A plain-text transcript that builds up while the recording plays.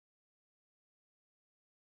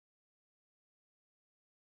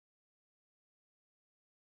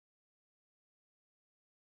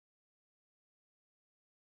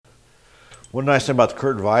One nice thing about the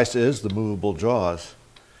curved vise is the movable jaws.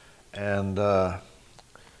 And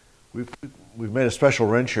we've made a special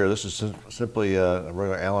wrench here. This is simply a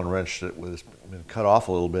regular Allen wrench that was been cut off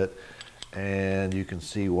a little bit. And you can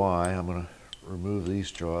see why. I'm going to remove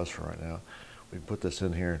these jaws for right now. We can put this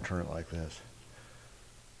in here and turn it like this.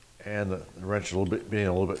 And the wrench being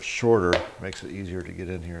a little bit shorter makes it easier to get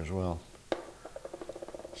in here as well.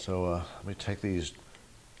 So let me take these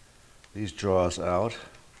jaws out.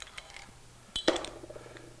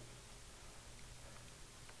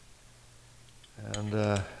 And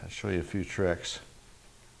I'll show you a few tricks.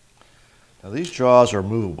 Now these jaws are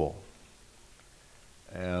movable.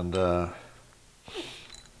 And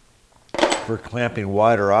for clamping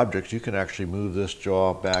wider objects, you can actually move this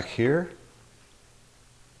jaw back here.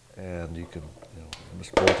 And you can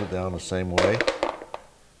just bolt it down the same way.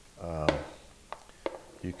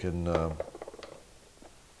 You can I'll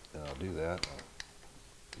do that.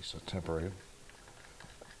 Piece of temporary.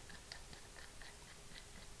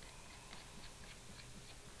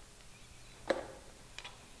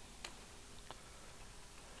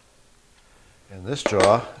 And this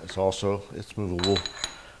jaw is also, it's movable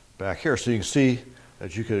back here. So you can see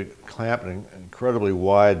that you could clamp an incredibly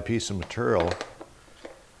wide piece of material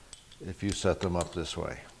if you set them up this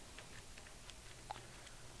way.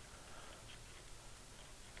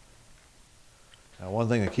 Now one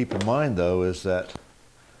thing to keep in mind though is that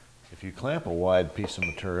if you clamp a wide piece of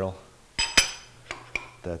material,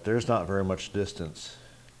 that there's not very much distance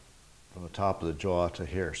from the top of the jaw to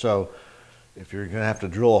here. So if you're going to have to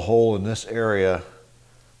drill a hole in this area,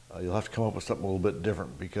 you'll have to come up with something a little bit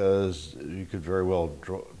different because you could very well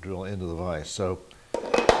drill into the vise. So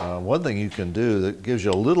one thing you can do that gives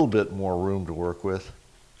you a little bit more room to work with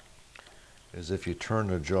is if you turn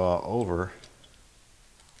the jaw over,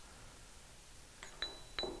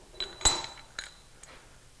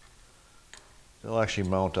 they'll actually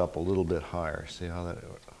mount up a little bit higher. See how that, I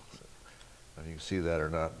don't know if you can see that or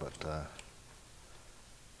not, but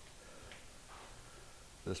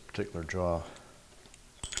this particular jaw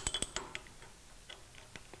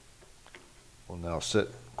will now sit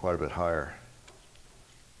quite a bit higher.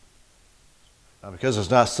 Now because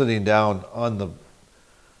it's not sitting down on the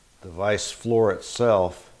vise floor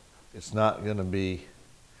itself, it's not going to be,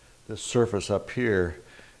 this surface up here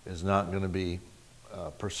is not going to be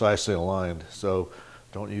precisely aligned. So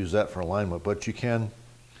don't use that for alignment, but you can,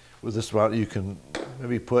 with this mount, you can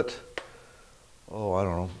maybe put, oh, I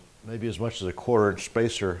don't know, maybe as much as a 1/4-inch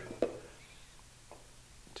spacer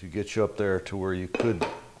to get you up there to where you could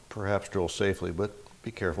perhaps drill safely, but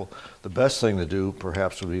be careful. The best thing to do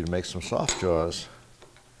perhaps would be to make some soft jaws.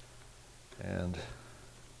 And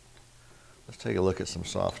let's take a look at some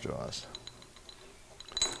soft jaws.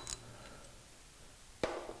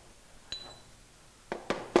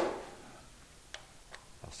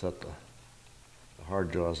 I'll set the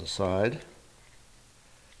hard jaws aside.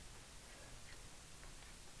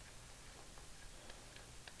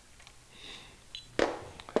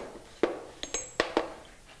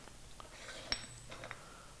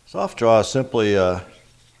 Soft jaw is simply a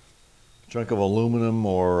chunk of aluminum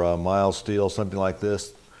or mild steel, something like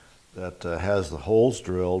this, that has the holes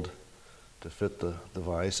drilled to fit the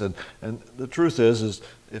vise. And the truth is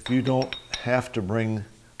if you don't have to bring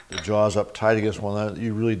the jaws up tight against one another,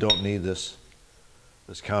 you really don't need this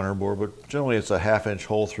counter bore. But generally, it's a 1/2-inch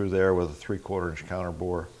hole through there with a 3/4-inch counter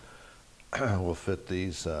bore. will fit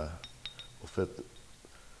these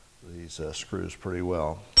screws pretty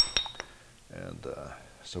well. And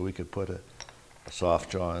so we could put a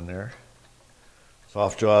soft jaw in there.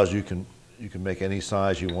 Soft jaws you can make any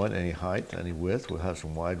size you want, any height, any width. We'll have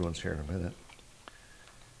some wide ones here in a minute.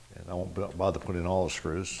 And I won't bother putting all the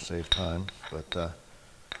screws to save time. But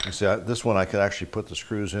you see, this one I could actually put the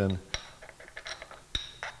screws in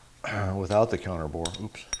without the counter bore.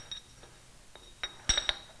 Oops.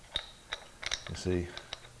 You see,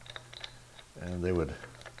 and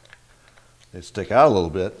they'd stick out a little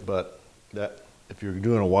bit, but that if you're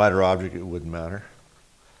doing a wider object, it wouldn't matter.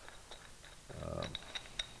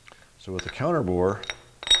 So with the counter bore,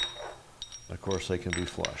 of course, they can be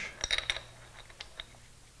flush.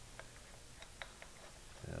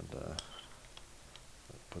 And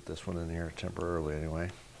put this one in here temporarily anyway.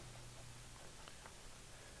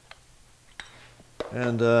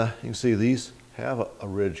 And you can see these have a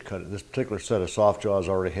ridge cut. This particular set of soft jaws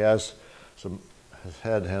already has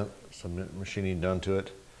had some machining done to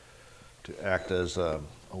it to act as a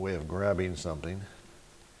way of grabbing something.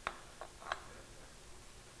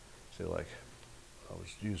 See, like, I'll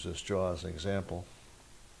just use this jaw as an example.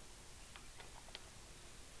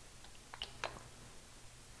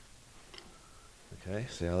 Okay,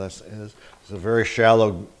 see how that is? It's a very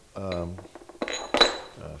shallow, for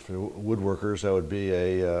woodworkers, that would be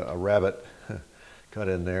a rabbet cut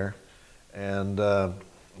in there. And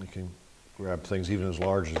you can grab things even as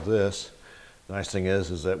large as this. The nice thing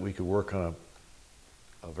is that we could work on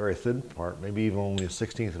a very thin part, maybe even only a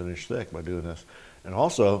 1/16 of an inch thick by doing this. And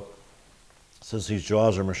also, since these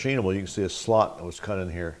jaws are machinable, you can see a slot that was cut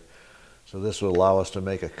in here. So this would allow us to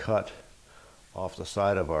make a cut off the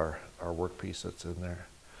side of our workpiece that's in there.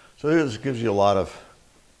 So this gives you a lot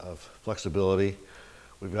of flexibility.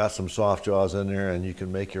 We've got some soft jaws in there, and you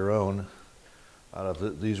can make your own out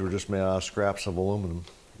of these were just made out of scraps of aluminum.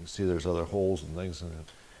 You can see there's other holes and things in it,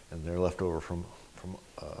 and they're left over from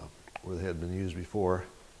where they had been used before.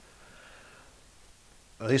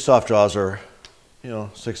 Now, these soft jaws are,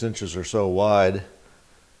 6 inches or so wide,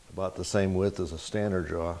 about the same width as a standard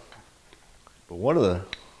jaw. But one of the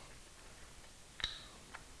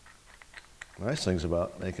nice things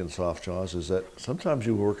about making soft jaws is that sometimes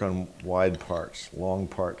you work on wide parts, long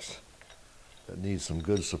parts that need some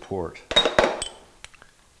good support.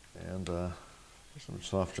 And there's some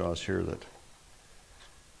soft jaws here that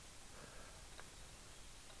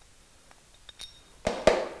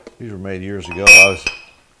these were made years ago. I was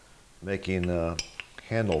making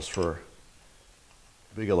handles for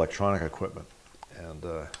big electronic equipment, and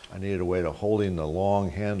I needed a way to holding the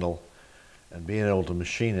long handle and being able to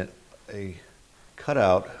machine it a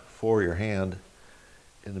cutout for your hand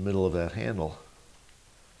in the middle of that handle.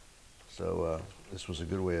 So this was a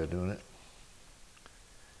good way of doing it.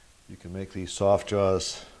 You can make these soft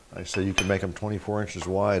jaws, like I say, you can make them 24 inches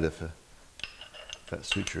wide if that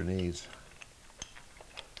suits your needs.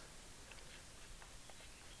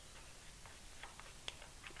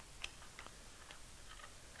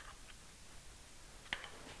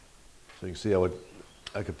 So you can see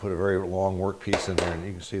I could put a very long workpiece in there, and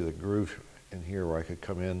you can see the groove in here where I could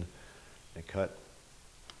come in and cut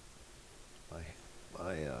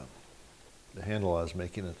the handle I was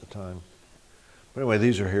making at the time. But anyway,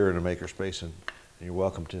 these are here in a MakerSpace, and you're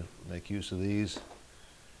welcome to make use of these.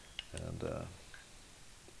 And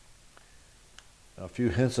now a few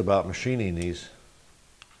hints about machining these.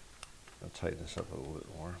 I'll tighten this up a little bit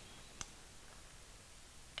more.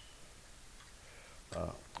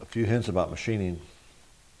 A few hints about machining.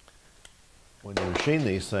 When you machine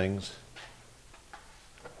these things,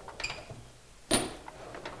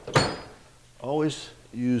 always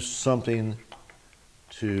use something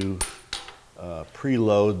to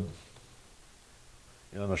preload.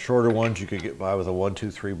 On the shorter ones, you could get by with a 1,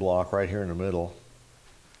 2, 3 block right here in the middle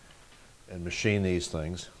and machine these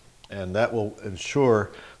things. And that will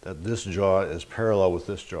ensure that this jaw is parallel with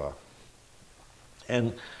this jaw.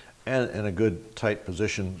 And in a good tight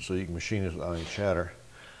position so you can machine it without any chatter.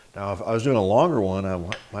 Now, if I was doing a longer one, I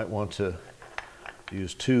might want to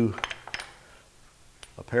use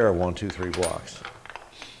a pair of 1, 2, 3 blocks,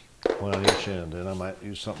 one on each end, and I might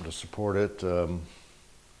use something to support it. Well,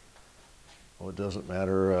 it doesn't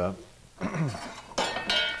matter.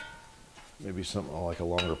 Maybe something like a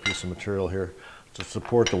longer piece of material here to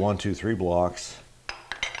support the 1, 2, 3 blocks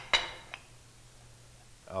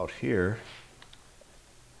out here.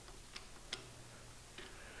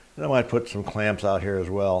 And I might put some clamps out here as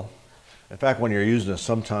well. In fact, when you're using this,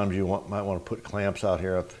 sometimes you might want to put clamps out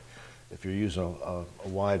here if you're using a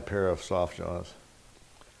wide pair of soft jaws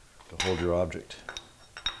to hold your object.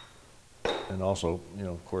 And also,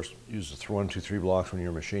 of course, use the 1, 2, 3 blocks when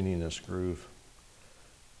you're machining this groove.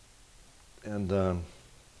 And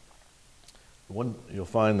you'll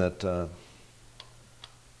find that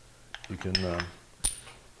you can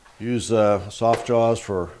use soft jaws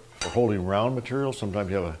for holding round material.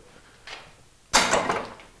 Sometimes you have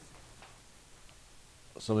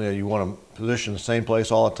something that you want to position in the same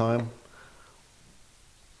place all the time.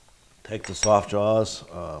 Take the soft jaws,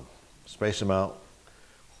 space them out,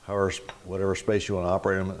 whatever space you want to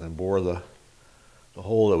operate them, and bore the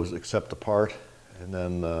hole that was accept the part, and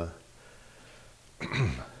then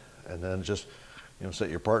just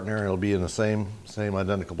set your part in there, and it'll be in the same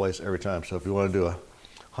identical place every time. So if you want to do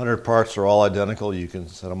 100 parts are all identical, you can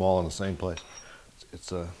set them all in the same place.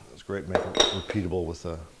 It's great, make it repeatable with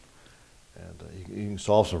and you can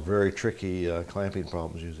solve some very tricky clamping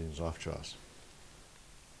problems using soft jaws.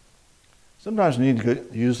 Sometimes you need to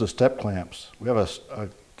use the step clamps. We have a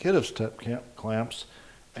kit of step clamps,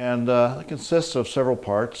 and it consists of several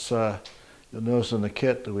parts. You'll notice in the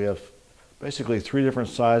kit that we have basically 3 different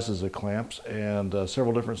sizes of clamps and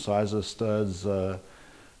several different sizes of studs.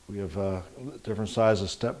 We have different sizes of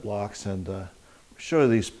step blocks, and show you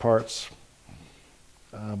these parts.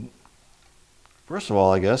 First of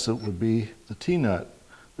all, I guess it would be the T-nut.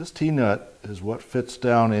 this T-nut is what fits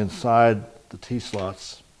down inside the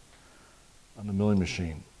T-slots on the milling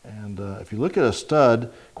machine. And if you look at a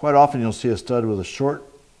stud, quite often you'll see a stud with a short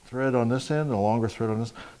thread on this end and a longer thread on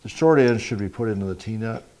this. The short end should be put into the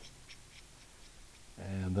T-nut,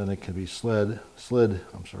 and then it can be slid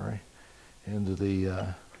into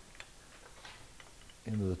the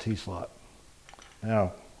T-slot.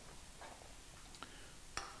 Now,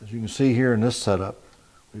 as you can see here in this setup,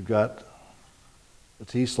 we've got the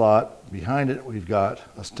T-slot. Behind it, we've got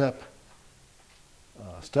a step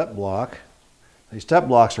block. These step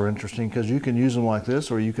blocks are interesting because you can use them like this,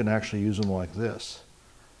 or you can actually use them like this.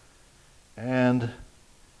 And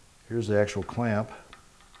here's the actual clamp.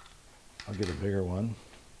 I'll get a bigger one.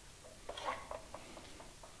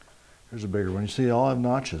 Here's a bigger one. You see, they all have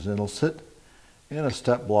notches, and it'll sit in a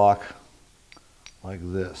step block like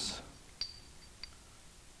this.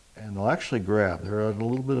 And they'll actually grab. They're at a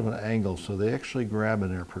little bit of an angle, so they actually grab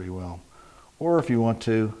in there pretty well. Or if you want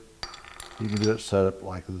to, you can do it set up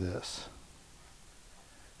like this.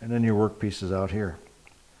 And then your workpiece is out here.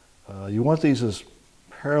 You want these as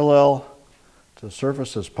parallel to the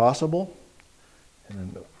surface as possible.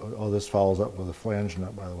 And then, this follows up with a flange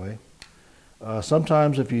nut, by the way.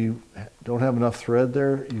 Sometimes if you don't have enough thread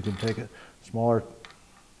there, you can take a smaller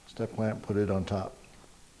step clamp, put it on top.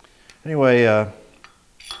 Anyway,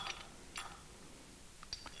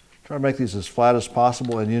 try to make these as flat as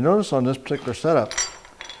possible. And you notice on this particular setup,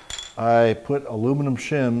 I put aluminum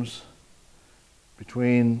shims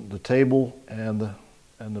between the table and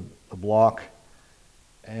the block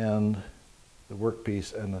and the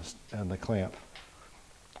workpiece and the clamp.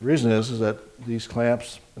 The reason is that these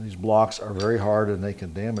clamps and these blocks are very hard, and they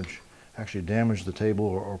can actually damage the table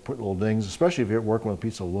or put little dings, especially if you're working with a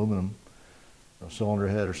piece of aluminum, a cylinder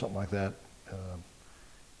head or something like that.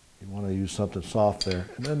 You want to use something soft there,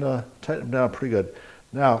 and then tighten them down pretty good.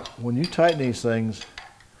 Now, when you tighten these things,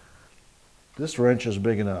 this wrench is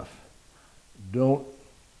big enough. Don't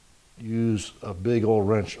use a big old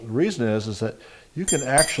wrench. The reason is that you can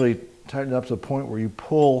actually tighten it up to the point where you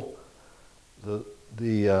pull the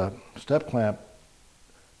step clamp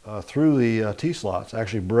through the T-slots,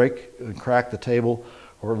 actually break and crack the table,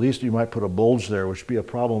 or at least you might put a bulge there, which would be a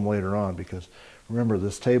problem later on, because remember,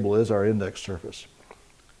 this table is our index surface.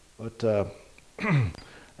 But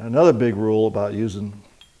another big rule about using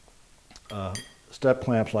step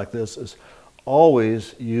clamps like this is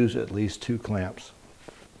always use at least 2 clamps.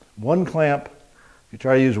 One clamp, if you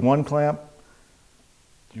try to use one clamp,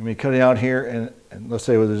 you may be cutting out here, and let's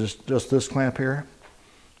say with just this clamp here,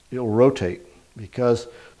 it'll rotate, because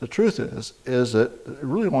the truth is that it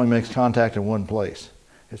really only makes contact in one place.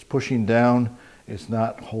 It's pushing down, it's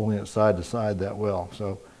not holding it side to side that well,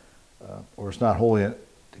 so or it's not holding it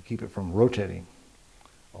to keep it from rotating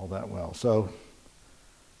all that well. So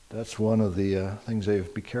that's one of the things they have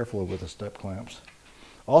to be careful of with the step clamps.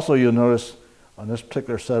 Also, you'll notice on this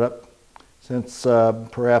particular setup, since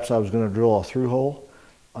perhaps I was going to drill a through hole,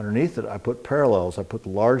 underneath it I put parallels. I put the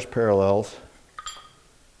large parallels,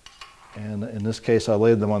 and in this case I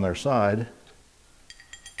laid them on their side,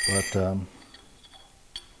 but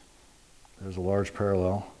there's a large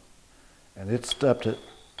parallel, and it stepped it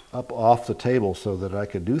up off the table so that I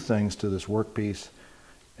could do things to this workpiece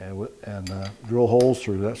and drill holes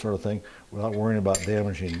through, that sort of thing, without worrying about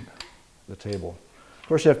damaging the table. Of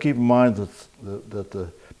course, you have to keep in mind that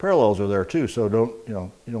the parallels are there too, so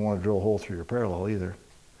you don't want to drill a hole through your parallel either.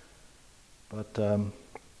 But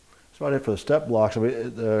that's about it for the step blocks. I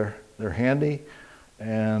mean, they're handy,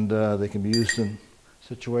 and they can be used in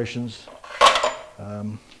situations.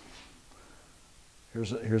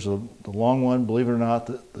 Here's the long one. Believe it or not,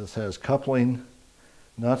 this has coupling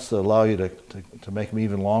nuts that allow you to make them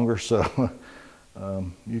even longer. So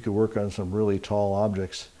you could work on some really tall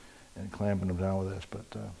objects and clamping them down with this. But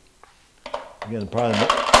again, probably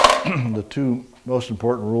the 2 most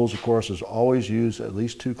important rules, of course, is always use at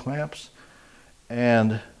least 2 clamps,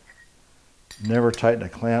 and never tighten a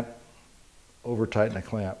clamp, over tighten a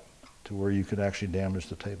clamp to where you could actually damage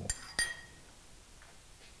the table.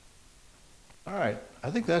 All right,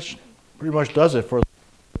 I think that pretty much does it for the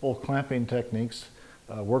simple clamping techniques,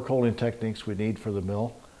 work holding techniques we need for the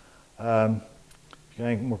mill. If you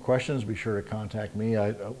have any more questions, be sure to contact me.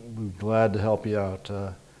 I'll be glad to help you out.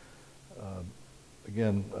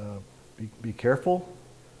 Again, be careful.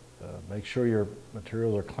 Make sure your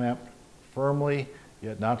materials are clamped firmly,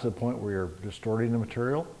 yet not to the point where you're distorting the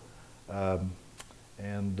material.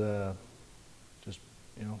 Just,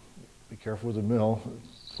 be careful with the mill.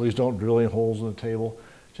 Please don't drill any holes in the table.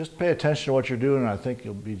 Just pay attention to what you're doing, and I think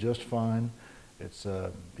you'll be just fine.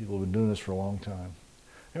 People have been doing this for a long time.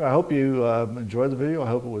 Anyway, I hope you enjoyed the video. I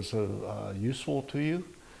hope it was useful to you.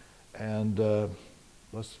 And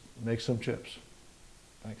let's make some chips.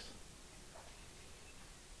 Thanks.